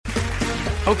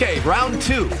Okay, round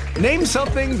two. Name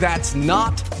something that's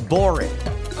not boring.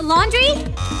 A laundry?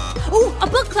 Ooh, a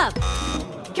book club.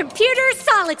 Computer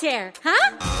solitaire,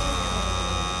 huh?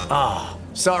 Ah,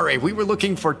 sorry, we were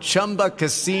looking for Chumba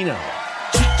Casino.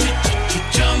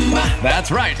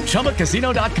 That's right,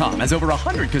 ChumbaCasino.com has over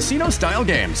 100 casino-style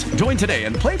games. Join today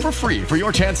and play for free for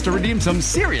your chance to redeem some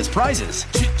serious prizes.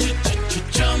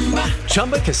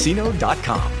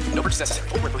 ChumbaCasino.com. No purchase necessary.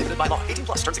 Void where prohibited by law. 18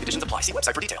 plus terms and conditions apply. See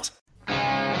website for details.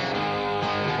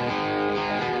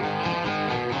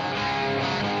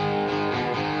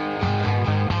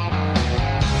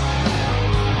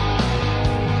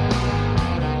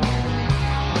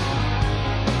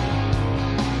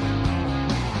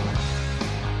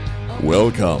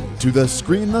 Welcome to the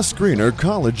Screen the Screener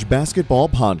College Basketball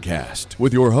Podcast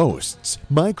with your hosts,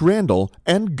 Mike Randall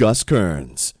and Gus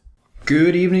Kearns.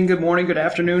 Good evening, good morning, good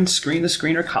afternoon, Screen the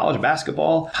Screener College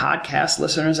Basketball Podcast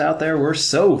listeners out there. We're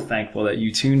so thankful that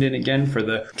you tuned in again for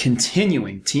the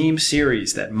continuing team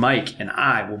series that Mike and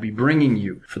I will be bringing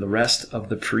you for the rest of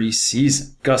the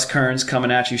preseason. Gus Kearns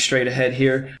coming at you straight ahead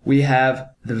here. We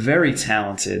have the very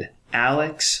talented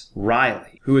Alex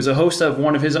Riley, who is a host of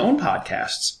one of his own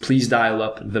podcasts. Please dial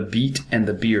up the Beat and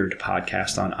the Beard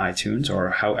podcast on iTunes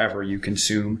or however you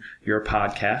consume your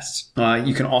podcasts.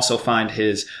 You can also find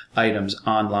his items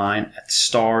online at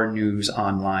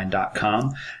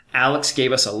starnewsonline.com. Alex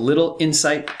gave us a little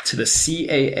insight to the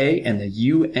CAA and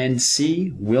the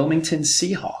UNC Wilmington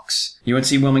Seahawks.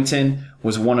 UNC Wilmington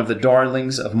was one of the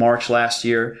darlings of March last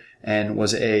year and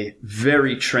was a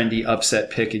very trendy upset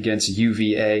pick against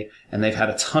UVA. And they've had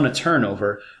a ton of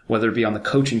turnover, whether it be on the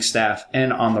coaching staff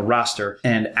and on the roster.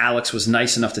 And Alex was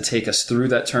nice enough to take us through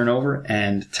that turnover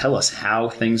and tell us how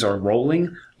things are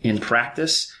rolling in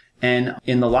practice and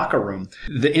in the locker room.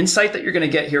 The insight that you're going to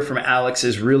get here from Alex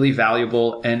is really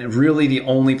valuable and really the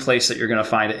only place that you're going to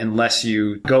find it unless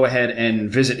you go ahead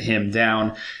and visit him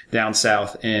down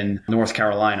south in North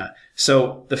Carolina.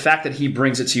 So the fact that he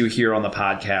brings it to you here on the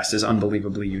podcast is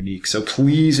unbelievably unique. So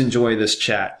please enjoy this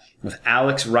chat with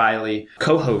Alex Riley,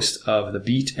 co-host of the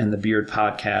Beat and the Beard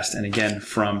podcast, and again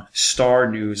from Star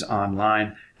News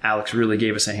Online. Alex really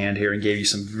gave us a hand here and gave you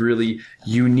some really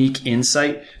unique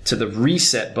insight to the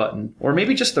reset button, or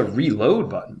maybe just the reload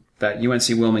button that UNC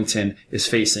Wilmington is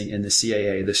facing in the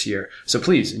CAA this year. So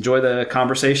please enjoy the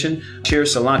conversation.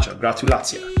 Cheers, Solancha.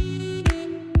 Gratulatia.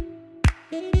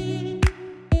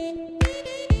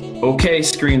 Okay,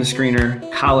 Screen the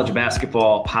Screener College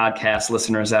Basketball Podcast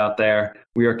listeners out there.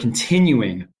 We are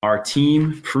continuing our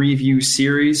team preview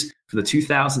series for the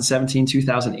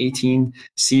 2017-2018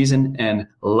 season. And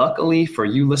luckily for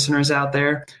you listeners out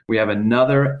there, we have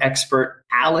another expert,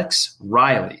 Alex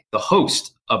Riley, the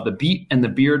host of the Beat and the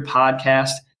Beard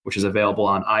podcast, which is available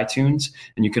on iTunes.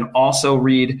 And you can also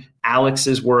read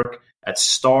Alex's work at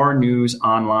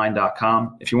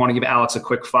starnewsonline.com. If you want to give Alex a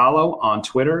quick follow on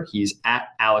Twitter, he's at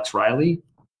Alex Riley,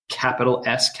 capital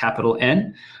S, capital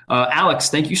N. Alex,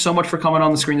 thank you so much for coming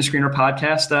on the Screen the Screener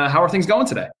podcast. How are things going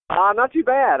today? Not too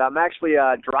bad. I'm actually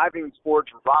driving towards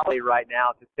Raleigh right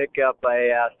now to pick up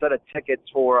a set of tickets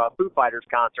for a Foo Fighters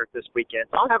concert this weekend.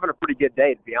 So I'm having a pretty good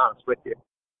day, to be honest with you.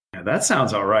 Yeah, that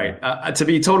sounds all right. To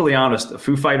be totally honest,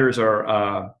 Foo Fighters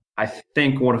are I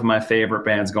think one of my favorite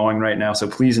bands going right now, so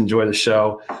please enjoy the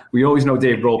show. We always know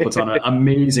Dave Grohl puts on an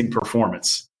amazing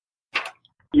performance.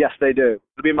 Yes, they do.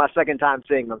 It'll be my second time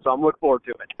seeing them, so I'm looking forward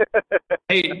to it.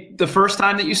 Hey, the first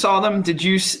time that you saw them, did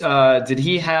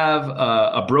he have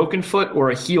a broken foot or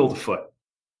a healed foot?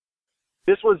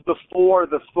 This was before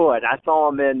the foot. I saw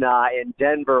him in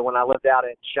Denver when I lived out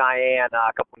in Cheyenne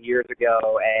a couple of years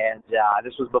ago, and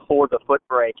this was before the foot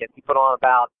break, and he put on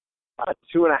about a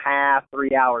 2.5,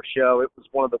 3 hour show. It was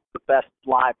one of the best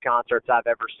live concerts I've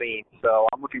ever seen. So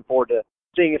I'm looking forward to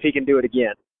seeing if he can do it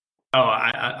again. Oh,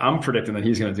 I'm predicting that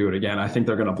he's going to do it again. I think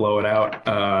they're going to blow it out.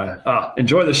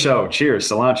 Enjoy the show. Cheers.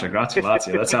 Solancha.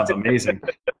 Gratulatia. That sounds amazing.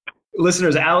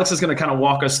 Listeners, Alex is going to kind of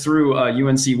walk us through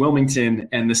UNC Wilmington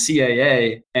and the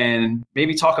CAA and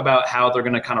maybe talk about how they're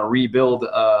going to kind of rebuild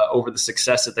over the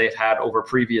success that they've had over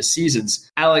previous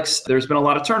seasons. Alex, there's been a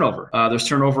lot of turnover. There's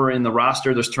turnover in the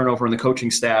roster. There's turnover in the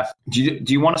coaching staff. Do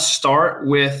you want to start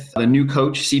with the new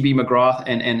coach, CB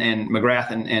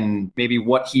McGrath, and maybe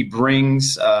what he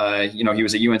brings? He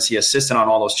was a UNC assistant on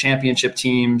all those championship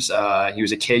teams. He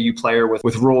was a KU player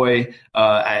with Roy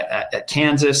at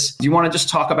Kansas. Do you want to just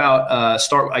talk about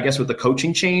start, I guess, with the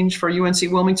coaching change for UNC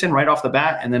Wilmington right off the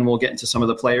bat, and then we'll get into some of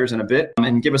the players in a bit,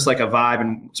 and give us like a vibe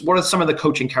and what are some of the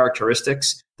coaching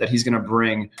characteristics that he's going to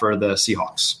bring for the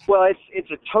Seahawks? Well,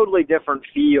 it's a totally different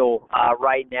feel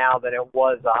right now than it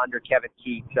was under Kevin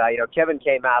Keats. Kevin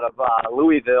came out of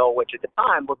Louisville, which at the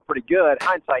time looked pretty good.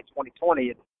 Hindsight 2020,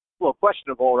 it's a little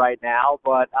questionable right now,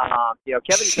 but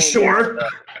Kevin came out with a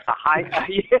high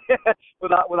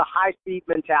with a high speed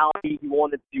mentality. He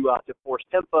wanted to force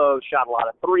tempo, shot a lot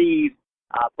of threes,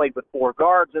 played with 4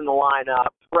 guards in the lineup,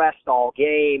 pressed all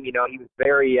game. He was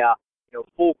very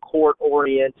full court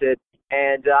oriented.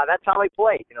 And that's how they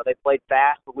played. They played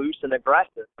fast, loose, and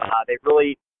aggressive.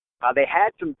 They had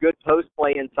some good post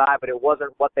play inside, but it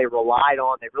wasn't what they relied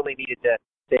on. They really needed to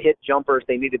hit jumpers.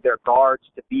 They needed their guards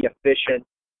to be efficient,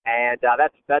 and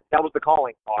that was the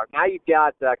calling card. Now you've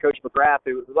got Coach McGrath,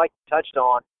 who, like you touched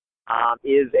on,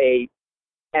 is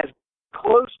as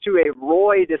close to a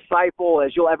Roy disciple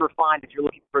as you'll ever find if you're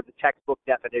looking for the textbook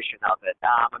definition of it.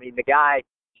 The guy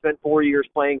spent 4 years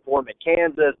playing for him at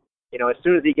Kansas. As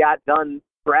soon as he got done,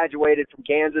 graduated from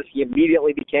Kansas, he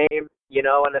immediately became,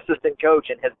 an assistant coach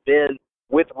and has been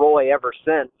with Roy ever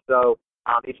since. So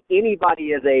if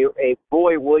anybody is a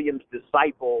Roy Williams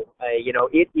disciple,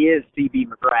 it is C.B.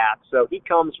 McGrath. So he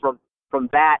comes from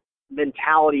that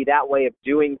mentality, that way of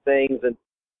doing things. And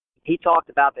he talked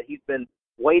about that he's been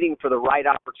waiting for the right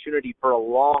opportunity for a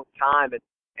long time. And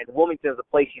Wilmington is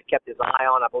a place he's kept his eye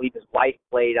on. I believe his wife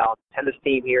played on the tennis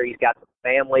team here. He's got some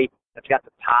family that's got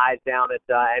some ties down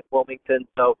at Wilmington.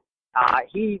 So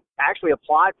he actually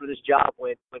applied for this job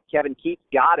when Kevin Keats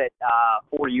got it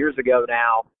 4 years ago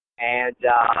now, and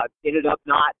ended up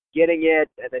not getting it,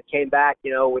 and then came back,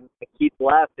 when Keats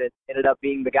left, and ended up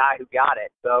being the guy who got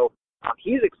it. So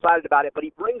he's excited about it, but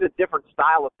he brings a different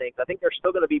style of things. I think they're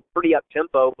still going to be pretty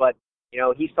up-tempo, but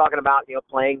he's talking about,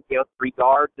 playing, 3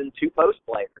 guards and 2 post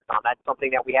players. That's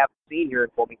something that we haven't seen here in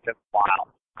Wilmington for a while.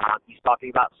 He's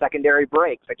talking about secondary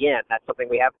breaks. Again, that's something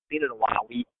we haven't seen in a while.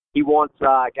 He wants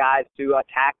guys to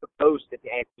attack the post and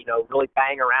really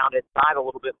bang around inside a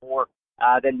little bit more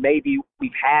than maybe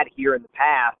we've had here in the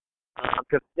past.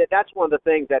 Because that's one of the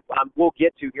things that we'll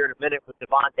get to here in a minute with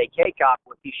Devontae Cacok.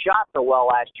 He shot so well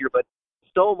last year, but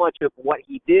so much of what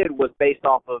he did was based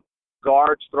off of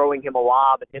guards throwing him a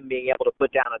lob and him being able to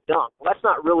put down a dunk. Well, that's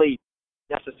not really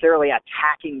necessarily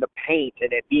attacking the paint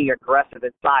and it being aggressive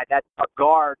inside. That's a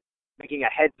guard making a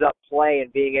heads-up play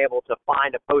and being able to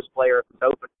find a post player if it's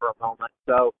open for a moment.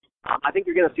 So I think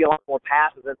you're going to see a lot more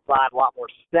passes inside, a lot more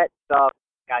set stuff,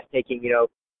 guys taking,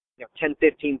 10,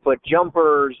 15-foot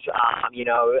jumpers,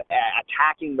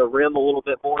 attacking the rim a little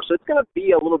bit more. So it's going to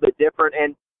be a little bit different.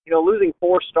 And, losing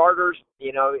 4 starters,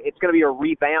 it's going to be a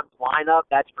revamped lineup,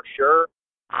 that's for sure.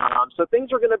 So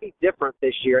things are going to be different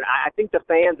this year. And I think the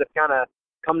fans have kind of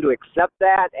come to accept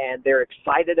that, and they're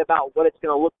excited about what it's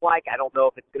going to look like. I don't know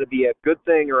if it's going to be a good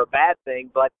thing or a bad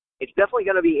thing, but it's definitely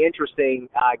going to be interesting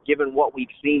given what we've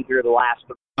seen here the last.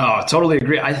 Oh, totally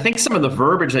agree. I think some of the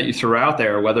verbiage that you threw out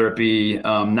there, whether it be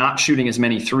not shooting as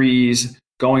many threes,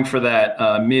 going for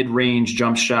that mid-range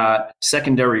jump shot,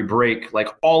 secondary break, like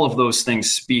all of those things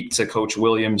speak to Coach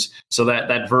Williams. So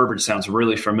that verbiage sounds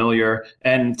really familiar.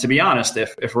 And to be honest,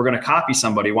 if we're going to copy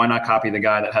somebody, why not copy the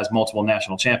guy that has multiple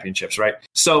national championships, right?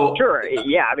 So sure,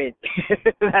 yeah,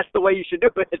 that's the way you should do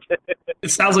it. It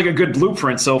sounds like a good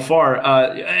blueprint so far.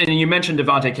 And you mentioned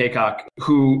Devontae Cacok,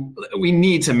 who we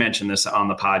need to mention this on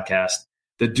the podcast.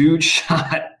 The dude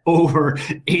shot over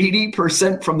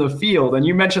 80% from the field. And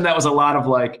you mentioned that was a lot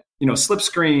of slip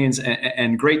screens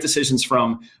and great decisions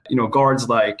from, guards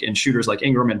and shooters like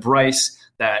Ingram and Bryce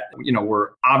that,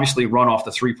 were obviously run off the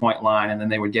 3-point line and then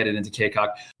they would get it into Cacok.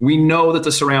 We know that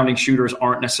the surrounding shooters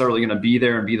aren't necessarily going to be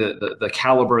there and be the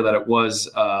caliber that it was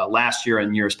last year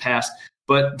and years past.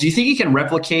 But do you think he can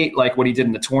replicate what he did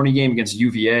in the tourney game against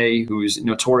UVA, who's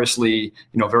notoriously,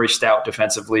 very stout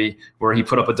defensively, where he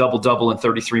put up a double-double in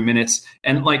 33 minutes?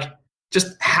 And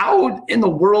just how in the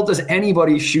world does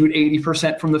anybody shoot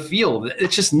 80% from the field?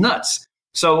 It's just nuts.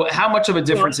 So how much of a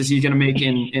difference is he going to make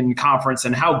in conference,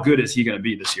 and how good is he going to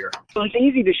be this year? Well, it's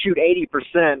easy to shoot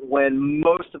 80% when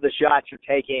most of the shots you're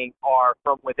taking are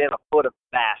from within a foot of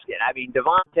the basket.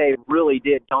 Devontae really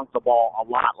did dunk the ball a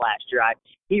lot last year.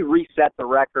 He reset the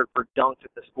record for dunks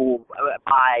at the school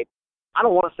by, I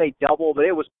don't want to say double, but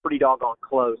it was pretty doggone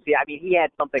close. Yeah, he had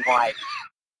something like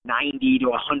 90 to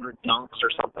 100 dunks or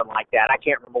something like that. I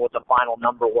can't remember what the final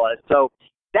number was. So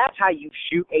that's how you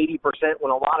shoot 80%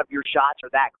 when a lot of your shots are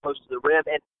that close to the rim.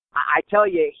 And I tell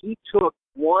you, he took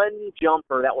one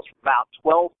jumper that was about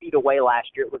 12 feet away last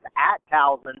year. It was at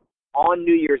Towson on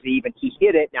New Year's Eve, and he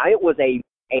hit it. Now, it was a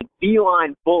a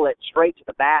beeline bullet straight to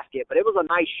the basket, but it was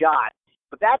a nice shot.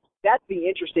 But that's the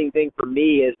interesting thing for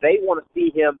me is they want to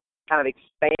see him kind of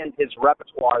expand his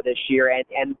repertoire this year.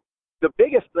 And the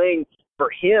biggest thing for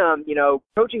him,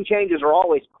 coaching changes are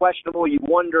always questionable. You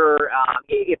wonder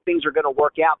if things are going to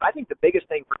work out. But I think the biggest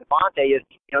thing for Devontae is,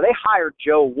 they hired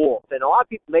Joe Wolf. And a lot of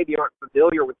people maybe aren't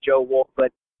familiar with Joe Wolf,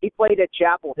 but he played at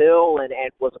Chapel Hill and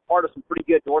was a part of some pretty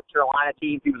good North Carolina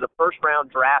teams. He was a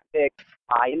first-round draft pick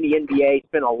in the NBA,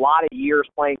 spent a lot of years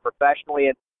playing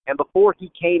professionally. And before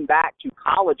he came back to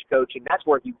college coaching, that's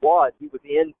where he was. He was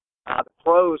in the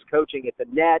pros coaching at the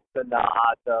Nets and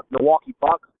the Milwaukee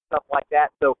Bucks and stuff like that.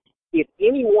 So if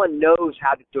anyone knows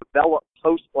how to develop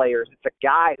post players, it's a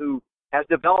guy who has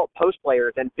developed post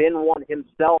players and been one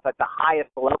himself at the highest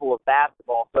level of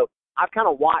basketball. So I've kind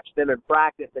of watched them in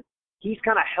practice, and he's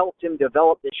kind of helped him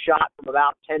develop this shot from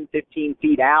about 10, 15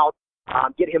 feet out,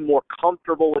 get him more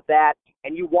comfortable with that.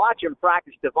 And you watch him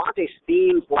practice, Devontae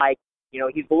seems like,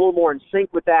 he's a little more in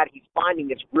sync with that. He's finding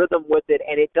his rhythm with it,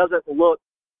 and it doesn't look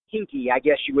kinky, I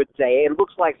guess you would say. It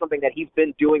looks like something that he's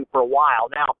been doing for a while.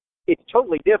 Now, it's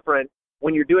totally different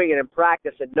when you're doing it in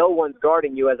practice and no one's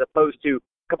guarding you as opposed to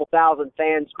a couple thousand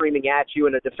fans screaming at you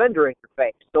and a defender in your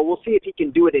face. So we'll see if he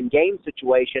can do it in game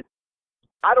situation.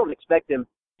 I don't expect him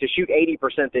to shoot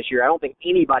 80% this year. I don't think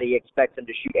anybody expects him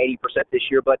to shoot 80% this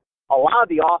year, but a lot of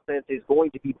the offense is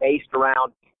going to be based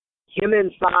around him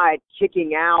inside,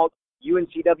 kicking out,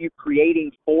 UNCW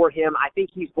creating for him. I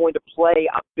think he's going to play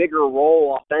a bigger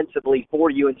role offensively for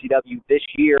UNCW this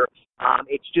year.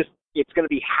 It's going to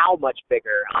be how much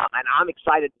bigger, and I'm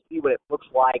excited to see what it looks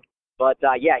like. But,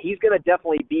 he's going to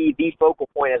definitely be the focal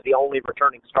point as the only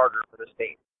returning starter for this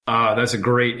team. That's a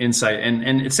great insight.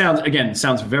 And it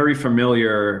sounds very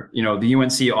familiar. The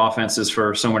UNC offenses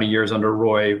for so many years under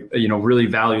Roy, really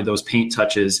valued those paint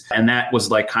touches. And that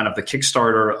was like kind of the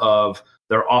Kickstarter of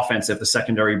their offense if the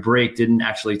secondary break didn't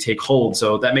actually take hold.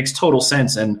 So that makes total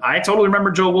sense. And I totally remember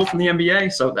Joe Wolf from the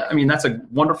NBA. So that's a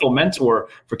wonderful mentor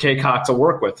for K-Cock to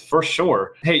work with for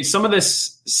sure. Hey, some of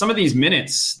these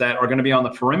minutes that are going to be on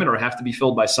the perimeter have to be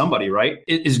filled by somebody, right?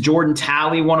 Is Jordan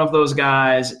Talley one of those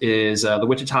guys? Is the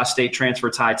Wichita State transfer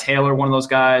Ty Taylor one of those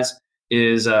guys?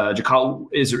 Is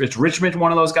Richmond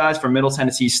one of those guys from Middle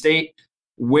Tennessee State?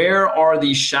 Where are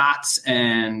these shots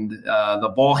and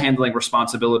the ball handling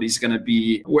responsibilities going to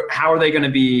be? How are they going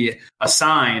to be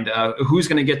assigned? Who's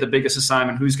going to get the biggest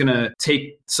assignment? Who's going to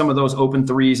take some of those open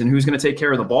threes? And who's going to take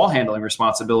care of the ball handling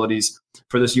responsibilities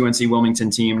for this UNC Wilmington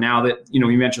team now that, you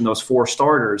mentioned those four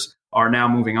starters are now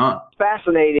moving on?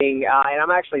 Fascinating.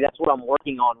 And that's what I'm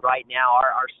working on right now.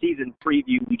 Our season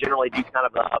preview, we generally do kind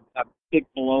of a big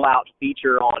blowout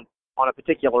feature on a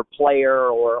particular player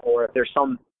or if there's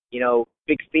some,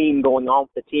 big theme going on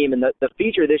with the team. And the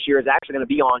feature this year is actually going to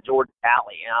be on Jordan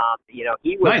Talley.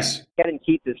 He was nice. Kevin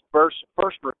Keats' first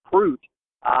recruit,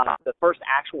 the first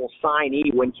actual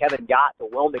signee when Kevin got to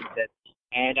Wilmington.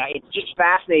 And it's just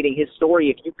fascinating, his story.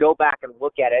 If you go back and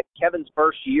look at it, Kevin's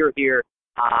first year here,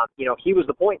 he was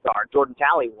the point guard. Jordan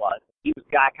Talley was. He was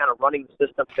the guy kind of running the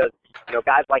system because,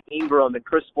 guys like Ingram and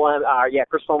Chris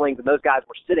Flemings and those guys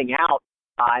were sitting out.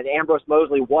 And Ambrose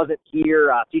Mosley wasn't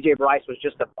here. C.J. Bryce was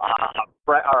just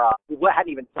hadn't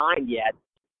even signed yet.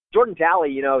 Jordan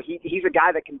Talley, he's a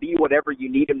guy that can be whatever you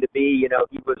need him to be.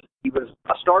 He was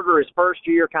a starter his first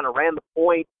year, kind of ran the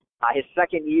point. His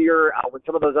second year, when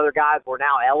some of those other guys were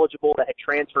now eligible that had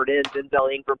transferred in,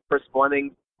 Denzel Ingram, Chris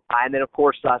Flemings, and then of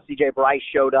course C.J. Bryce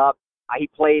showed up. He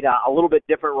played a little bit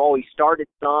different role. He started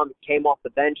some, came off the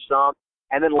bench some.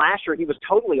 And then last year, he was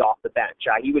totally off the bench.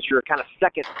 He was your kind of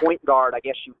second point guard, I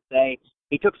guess you would say.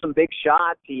 He took some big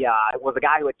shots. He was a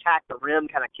guy who attacked the rim,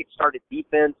 kind of kick-started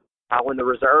defense when the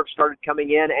reserves started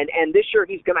coming in. And this year,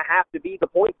 he's going to have to be the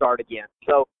point guard again.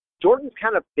 So Jordan's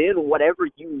kind of been whatever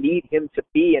you need him to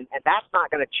be, and that's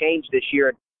not going to change this year.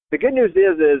 And the good news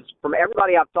is from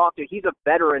everybody I've talked to, he's a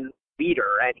veteran leader,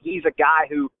 and he's a guy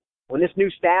who, when this new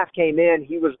staff came in,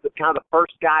 he was kind of the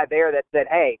first guy there that said,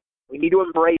 hey, we need to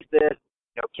embrace this.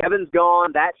 Kevin's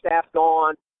gone, that staff's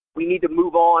gone. We need to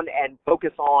move on and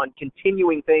focus on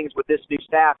continuing things with this new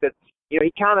staff. Because,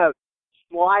 he kind of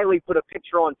slyly put a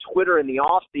picture on Twitter in the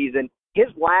offseason. His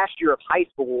last year of high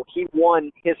school, he won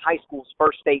his high school's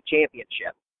first state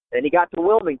championship. Then he got to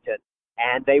Wilmington,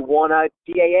 and they won a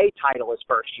CAA title his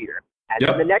first year. And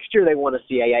then the next year they won a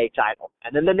CAA title.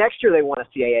 And then the next year they won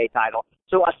a CAA title.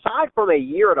 So aside from a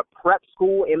year at a prep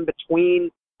school in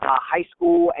between high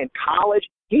school and college,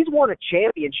 he's won a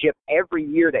championship every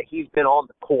year that he's been on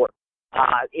the court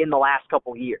in the last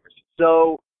couple years.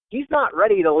 So he's not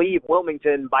ready to leave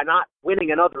Wilmington by not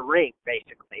winning another ring,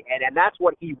 basically. And that's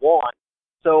what he wants.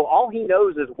 So all he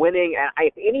knows is winning. And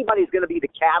if anybody's going to be the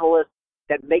catalyst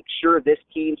that makes sure this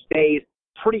team stays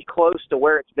pretty close to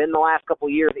where it's been the last couple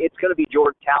of years, it's going to be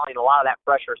Jordan Talley, and a lot of that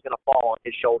pressure is going to fall on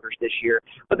his shoulders this year.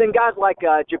 But then guys like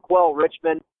Jaquel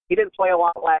Richmond, he didn't play a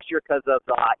lot last year because of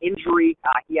injury.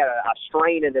 He had a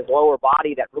strain in his lower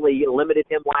body that really limited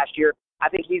him last year. I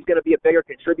think he's going to be a bigger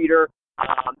contributor.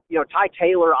 Ty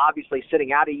Taylor, obviously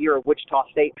sitting out a year of Wichita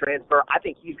State transfer, I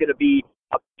think he's going to be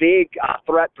a big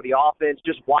threat for the offense,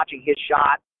 just watching his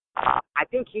shot. I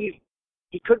think he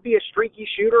could be a streaky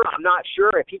shooter. I'm not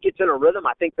sure. If he gets in a rhythm,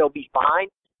 I think they'll be fine.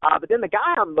 But then the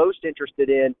guy I'm most interested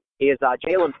in is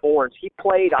Jalen Fornes. He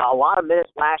played a lot of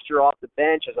minutes last year off the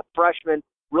bench as a freshman,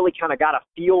 really kind of got a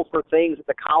feel for things at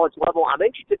the college level. I'm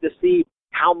interested to see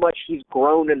how much he's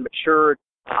grown and matured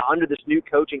under this new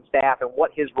coaching staff and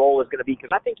what his role is going to be, because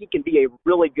I think he can be a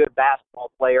really good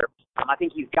basketball player. I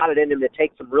think he's got it in him to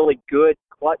take some really good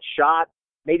clutch shots,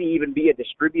 maybe even be a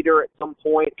distributor at some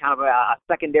point, kind of a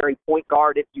secondary point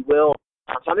guard, if you will.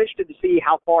 So I'm interested to see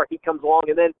how far he comes along.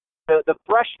 And then the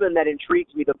freshman that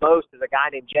intrigues me the most is a guy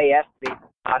named Jay Espy,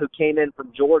 who came in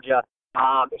from Georgia.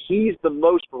 He's the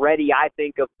most ready, I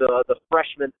think, of the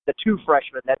freshmen, the two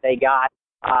freshmen that they got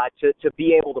to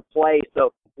be able to play.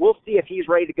 So we'll see if he's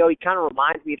ready to go. He kind of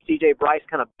reminds me of C.J. Bryce,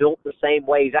 kind of built the same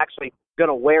way. He's actually going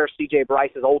to wear C.J.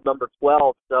 Bryce's old number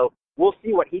 12. So we'll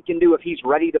see what he can do if he's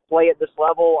ready to play at this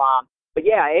level. But,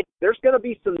 yeah, there's going to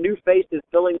be some new faces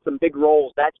filling some big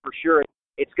roles, that's for sure.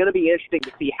 It's going to be interesting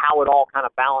to see how it all kind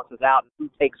of balances out and who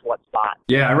takes what spot.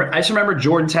 Yeah, I just remember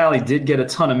Jordan Talley did get a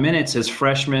ton of minutes as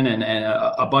freshman and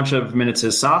a bunch of minutes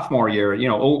his sophomore year,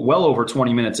 well over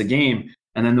 20 minutes a game.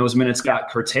 And then those minutes got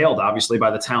curtailed, obviously,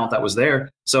 by the talent that was there.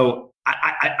 So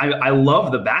I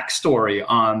love the backstory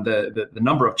on the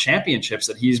number of championships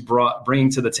that he's bringing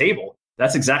to the table.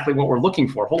 That's exactly what we're looking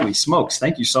for. Holy smokes.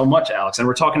 Thank you so much, Alex. And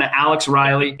we're talking to Alex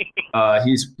Riley.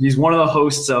 He's one of the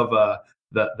hosts of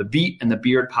the Beat and the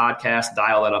Beard podcast.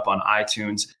 Dial that up on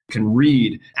iTunes. You can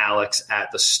read Alex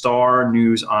at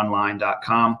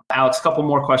thestarnewsonline.com. Alex, a couple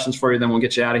more questions for you, then we'll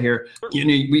get you out of here.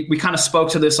 We kind of spoke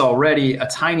to this already a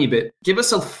tiny bit. Give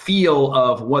us a feel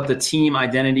of what the team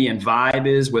identity and vibe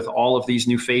is with all of these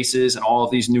new faces and all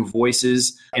of these new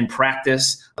voices in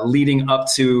practice leading up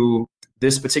to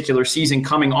this particular season,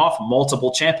 coming off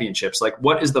multiple championships. Like,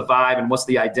 what is the vibe and what's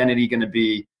the identity going to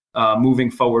be moving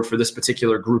forward for this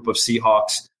particular group of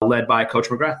Seahawks led by Coach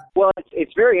McGrath? Well,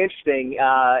 it's very interesting.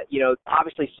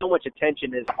 Obviously so much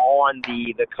attention is on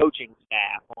the coaching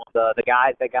staff, on the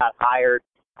guys that got hired,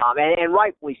 and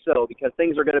rightfully so, because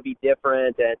things are going to be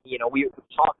different, and, we've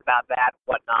talked about that and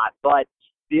whatnot. But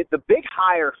the big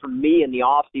hire for me in the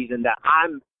offseason that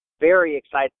I'm very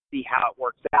excited to see how it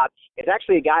works out is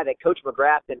actually a guy that Coach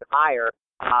McGrath didn't hire,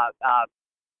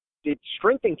 the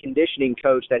strength and conditioning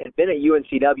coach that had been at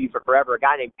UNCW for forever, a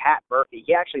guy named Pat Murphy.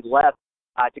 He actually left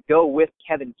to go with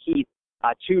Kevin Keith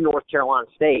to North Carolina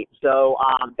State. So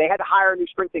they had to hire a new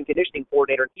strength and conditioning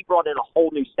coordinator, and he brought in a whole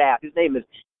new staff. His name is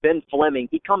Ben Fleming.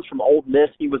 He comes from Ole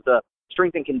Miss. He was the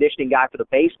strength and conditioning guy for the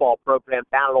baseball program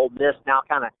down at Ole Miss, now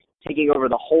kind of taking over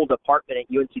the whole department at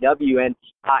UNCW. And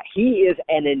he is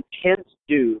an intense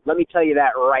dude. Let me tell you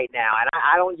that right now. And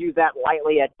I don't use that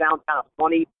lightly. It sounds kind of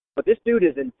funny, but this dude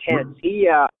is intense. He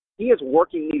is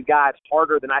working these guys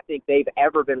harder than I think they've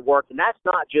ever been worked. And that's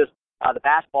not just the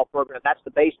basketball program. That's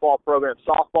the baseball program,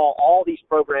 softball, all these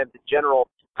programs in general.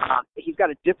 He's got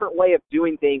a different way of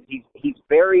doing things. He's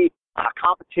very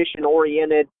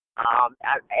competition-oriented.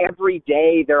 Every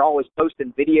day they're always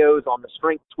posting videos on the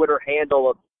Strength Twitter handle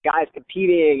of guys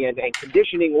competing and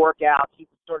conditioning workouts. He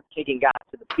started taking guys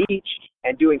to the beach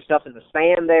and doing stuff in the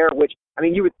sand there, which, I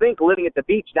mean, you would think living at the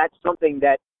beach, that's something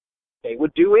that they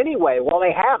would do anyway. Well,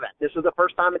 they haven't. This is the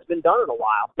first time it's been done in a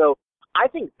while. So I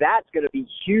think that's going to be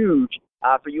huge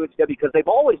for UNCW because they've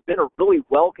always been a really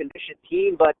well-conditioned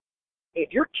team, but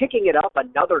if you're kicking it up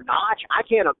another notch, I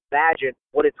can't imagine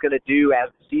what it's going to do as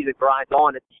the season grinds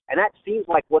on. And that seems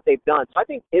like what they've done. So I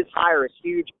think his hire is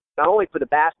huge, not only for the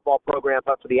basketball program,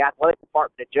 but for the athletic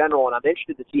department in general. And I'm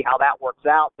interested to see how that works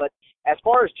out. But as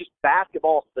far as just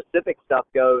basketball-specific stuff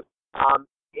goes,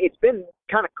 it's been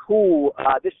kind of cool.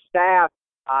 This staff,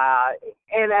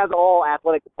 and as all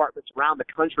athletic departments around the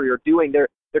country are doing, they're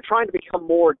trying to become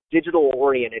more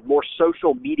digital-oriented, more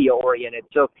social media-oriented.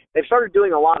 So they've started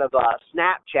doing a lot of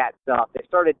Snapchat stuff. They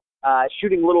started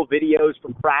shooting little videos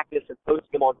from practice and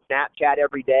posting them on Snapchat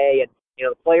every day. And, you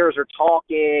know, the players are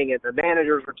talking and the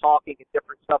managers are talking and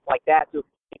different stuff like that. So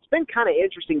it's been kind of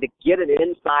interesting to get an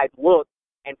inside look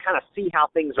and kind of see how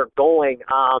things are going.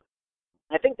 I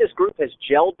think this group has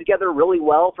gelled together really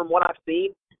well from what I've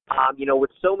seen. You know,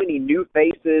 with so many new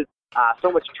faces,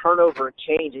 so much turnover and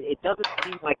change. It doesn't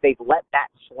seem like they've let that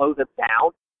slow them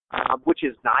down, which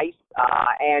is nice.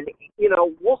 And,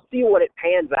 we'll see what it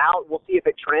pans out. We'll see if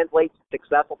it translates to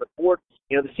success on the court.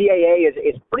 The CAA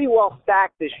is pretty well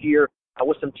stacked this year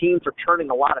with some teams returning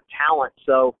a lot of talent.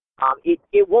 So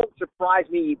it won't surprise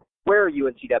me where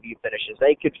UNCW finishes.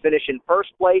 They could finish in first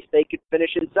place. They could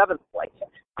finish in seventh place.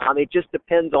 It just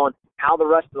depends on how the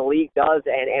rest of the league does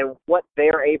and what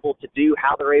they're able to do,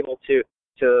 how they're able to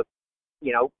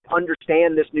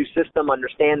understand this new system,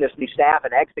 understand this new staff,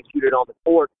 and execute it on the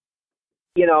court.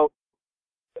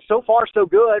 So far so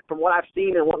good from what I've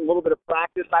seen and what little bit of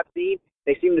practice I've seen.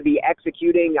 They seem to be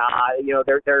executing.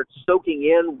 They're soaking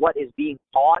in what is being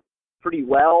taught pretty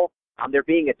well. They're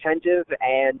being attentive,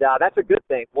 and that's a good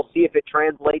thing. We'll see if it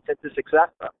translates into success,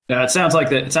 though. Yeah, it sounds like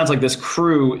this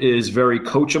crew is very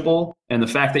coachable, and the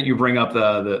fact that you bring up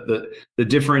the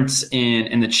difference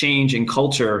in the change in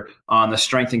culture on the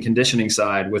strength and conditioning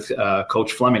side with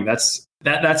Coach Fleming, that's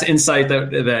insight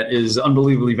that is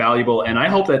unbelievably valuable, and I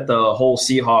hope that the whole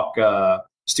Seahawk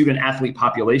student athlete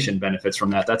population benefits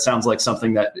from that. That sounds like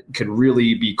something that could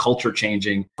really be culture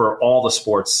changing for all the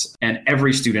sports and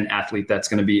every student athlete that's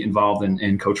going to be involved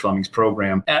in Coach Fleming's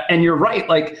program. And you're right,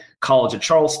 like College of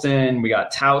Charleston, we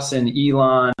got Towson,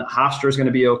 Elon, Hofstra is going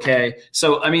to be okay.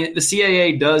 So, I mean, the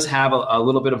CAA does have a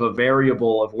little bit of a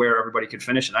variable of where everybody could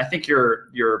finish. And I think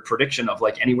your prediction of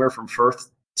like anywhere from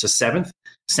first to seventh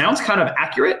sounds kind of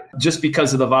accurate just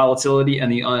because of the volatility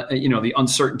and the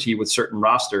uncertainty with certain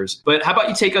rosters. But how about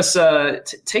you take us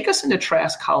into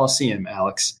Trask Coliseum,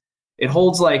 Alex? It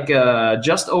holds like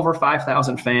just over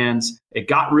 5,000 fans. It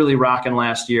got really rocking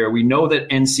last year. We know that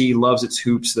NC loves its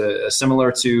hoops,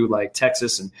 similar to like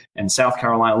Texas and South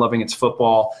Carolina loving its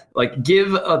football. Like,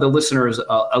 give the listeners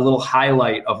a little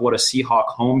highlight of what a Seahawk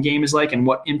home game is like and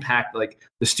what impact like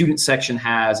the student section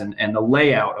has and the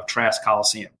layout of Trask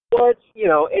Coliseum. Well,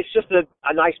 it's just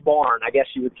a nice barn, I guess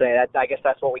you would say. I guess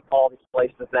that's what we call these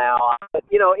places now. But,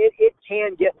 it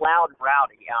can get loud and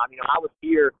rowdy. I was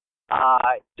here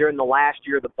during the last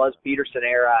year of the Buzz Peterson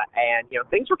era, and,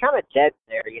 things were kind of dead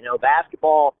there.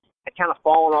 Basketball had kind of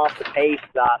fallen off the pace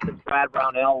since Brad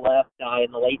Brownell left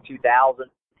in the late 2000s,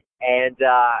 and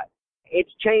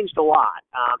it's changed a lot.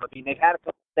 They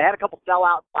had a couple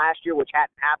sellouts last year, which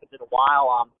hadn't happened in a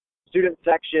while. Student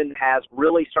section has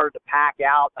really started to pack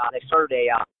out. They started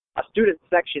a student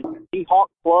section Seahawk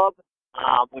Club,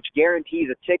 which guarantees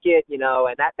a ticket, and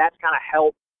that's kind of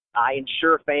helped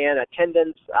ensure fan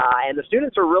attendance. And the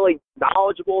students are really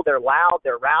knowledgeable. They're loud.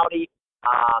 They're rowdy.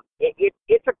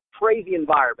 It's a crazy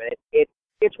environment.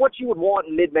 It's what you would want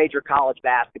in mid-major college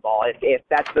basketball, if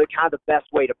that's the kind of the best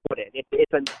way to put it.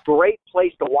 It's a great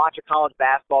place to watch a college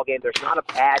basketball game. There's not a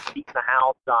bad seat in the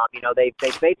house.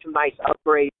 They've made some nice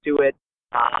upgrades to it.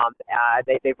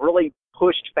 They've really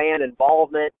pushed fan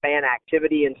involvement, fan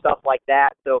activity, and stuff like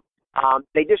that. So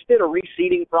they just did a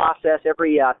reseating process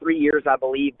every 3 years, I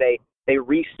believe. They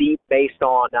reseat based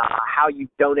on how you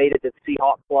donated to the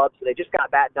Seahawk Club. So they just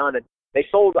got that done, and they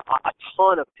sold a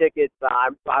ton of tickets.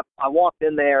 I walked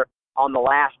in there on the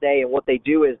last day, and what they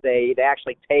do is they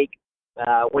actually take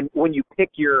when you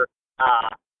pick your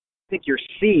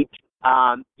seat,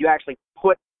 you actually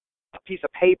put a piece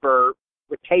of paper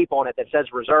with tape on it that says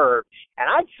reserved. And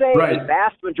I'd say the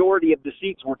vast majority of the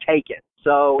seats were taken.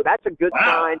 So that's a good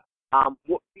sign.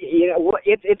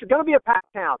 It's going to be a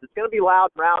packed house. It's going to be loud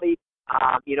and rowdy.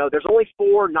 There's only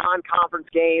 4 non-conference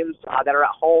games that are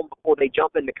at home before they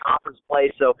jump into conference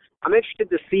play. So I'm interested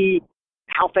to see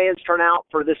how fans turn out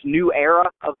for this new era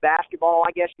of basketball,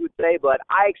 I guess you would say. But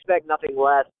I expect nothing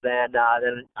less than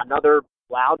another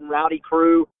loud and rowdy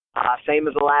crew, same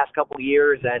as the last couple of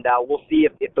years. And we'll see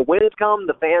if the wins come,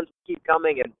 the fans keep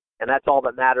coming, and that's all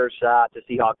that matters to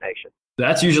Seahawk Nation.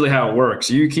 That's usually how it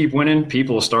works. You keep winning,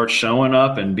 people start showing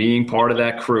up and being part of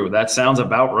that crew. That sounds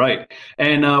about right.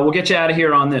 And we'll get you out of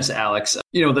here on this, Alex.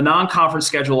 The non-conference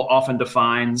schedule often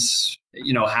defines,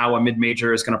 how a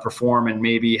mid-major is going to perform and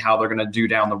maybe how they're going to do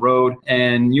down the road.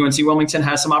 And UNC Wilmington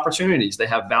has some opportunities. They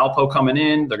have Valpo coming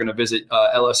in. They're going to visit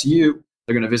LSU.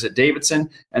 They're going to visit Davidson.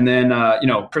 And then,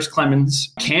 Chris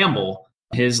Clemens Campbell,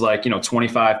 his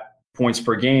 25 points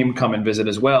per game come and visit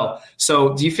as well.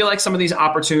 So do you feel like some of these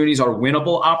opportunities are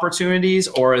winnable opportunities,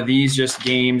 or are these just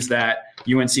games that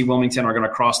UNC Wilmington are going to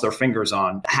cross their fingers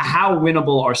on? How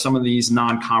winnable are some of these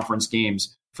non-conference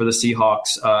games for the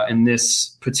Seahawks in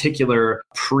this particular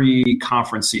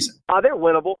pre-conference season? They're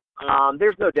winnable.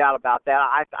 There's no doubt about that.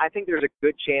 I think there's a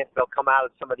good chance they'll come out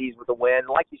of some of these with a win.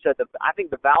 Like you said, I think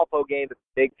the Valpo game is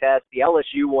a big test. The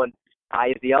LSU one,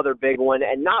 is the other big one,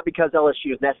 and not because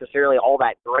LSU is necessarily all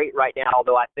that great right now,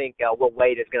 although I think Will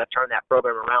Wade is going to turn that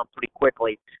program around pretty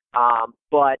quickly.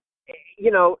 But,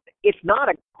 it's not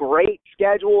a great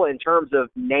schedule in terms of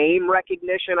name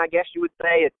recognition, I guess you would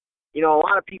say. It's, a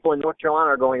lot of people in North Carolina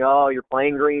are going, oh, you're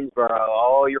playing Greensboro.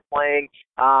 Oh, you're playing,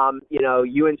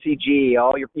 UNCG.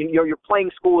 Oh, you're playing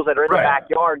schools that are in the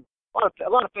backyard. A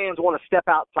lot of fans want to step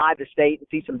outside the state and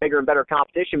see some bigger and better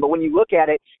competition. But when you look at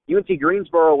it, UNC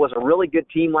Greensboro was a really good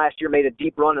team last year, made a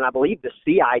deep run, and I believe the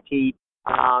CIT.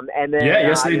 And then,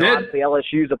 yes, they did.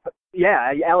 LSU's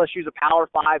a Power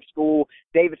 5 school.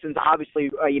 Davidson's obviously,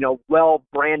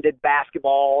 well-branded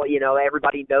basketball.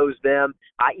 Everybody knows them.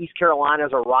 East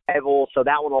Carolina's a rival, so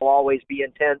that one will always be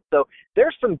intense. So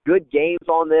there's some good games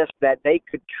on this that they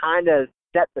could kind of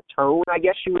set the tone, I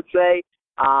guess you would say.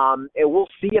 And we'll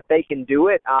see if they can do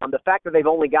it. The fact that they've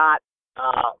only got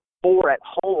 4 at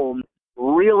home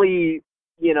really,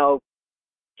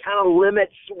 kind of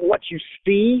limits what you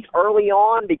see early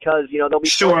on because, there'll be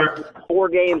 4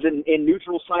 games in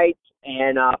neutral sites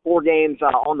and 4 games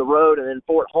on the road and then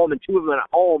 4 at home, and 2 of them at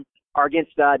home are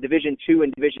against Division II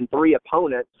and Division III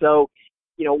opponents. So,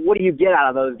 what do you get out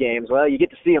of those games? Well, you get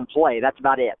to see them play. That's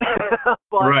about it.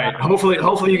 But, right.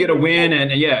 Hopefully you get a win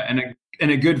and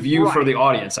a good view for the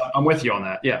audience. I'm with you on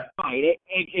that. Yeah. Right.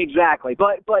 Exactly.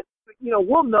 But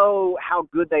we'll know how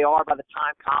good they are by the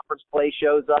time conference play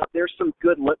shows up. There's some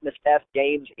good litmus test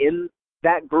games in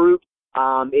that group.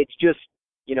 It's just,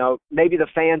 maybe the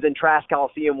fans in Trask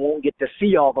Coliseum won't get to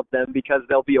see all of them because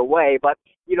they'll be away. But,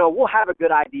 we'll have a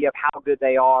good idea of how good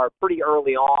they are pretty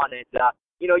early on. And,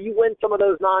 you win some of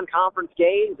those non-conference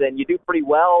games and you do pretty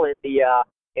well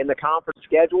in the conference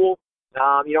schedule.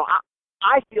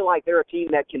 I feel like they're a team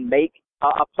that can make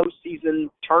a postseason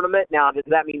tournament. Now, does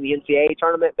that mean the NCAA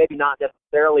tournament? Maybe not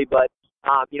necessarily, but,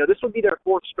 this would be their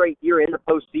 4th straight year in the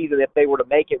postseason if they were to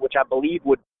make it, which I believe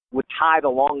would tie the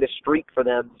longest streak for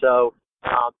them. So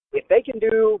if they can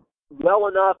do well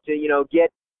enough to,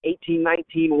 get 18,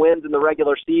 19 wins in the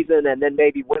regular season and then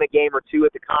maybe win a game or 2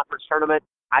 at the conference tournament,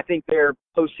 I think they're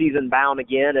postseason bound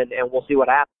again, and we'll see what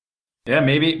happens. Yeah,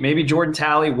 maybe Jordan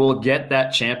Talley will get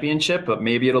that championship, but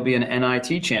maybe it'll be an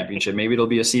NIT championship. Maybe it'll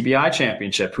be a CBI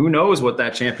championship. Who knows what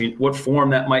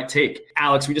form that might take.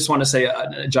 Alex, we just want to say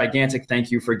a gigantic thank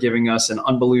you for giving us an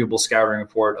unbelievable scouting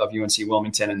report of UNC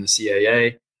Wilmington and the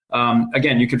CAA.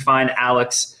 Again, you can find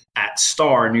Alex at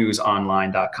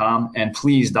starnewsonline.com, and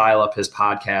please dial up his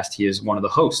podcast. He is one of the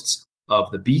hosts of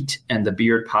the Beat and the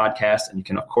Beard podcast. And you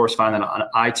can, of course, find that on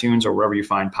iTunes or wherever you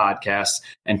find podcasts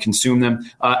and consume them.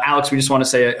 Alex, we just want to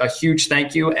say a huge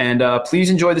thank you, and please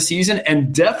enjoy the season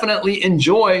and definitely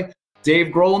enjoy Dave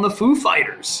Grohl and the Foo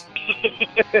Fighters.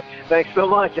 Thanks so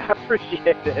much. I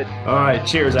appreciate it. All right.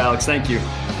 Cheers, Alex. Thank you.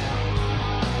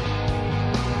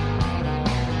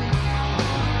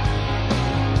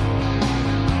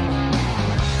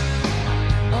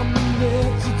 I'm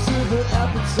addicted to the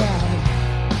appetite.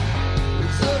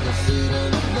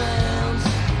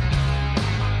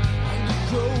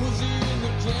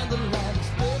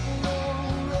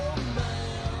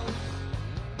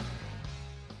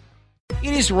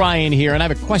 It is Ryan here, and I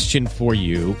have a question for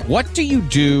you. What do you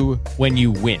do when you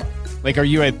win? Like, are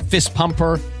you a fist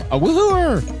pumper, a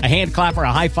woohooer, a hand clapper,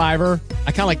 a high fiver?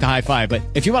 I kind of like the high five, but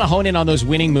if you want to hone in on those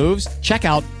winning moves, check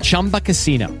out Chumba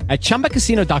Casino. At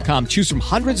ChumbaCasino.com, choose from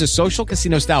hundreds of social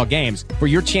casino-style games for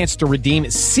your chance to redeem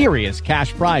serious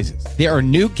cash prizes. There are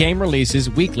new game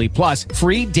releases weekly, plus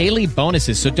free daily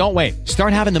bonuses. So don't wait.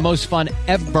 Start having the most fun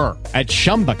ever at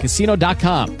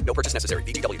ChumbaCasino.com. No purchase necessary.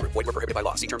 VGW Group. Void where prohibited by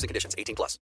law. See terms and conditions. 18+.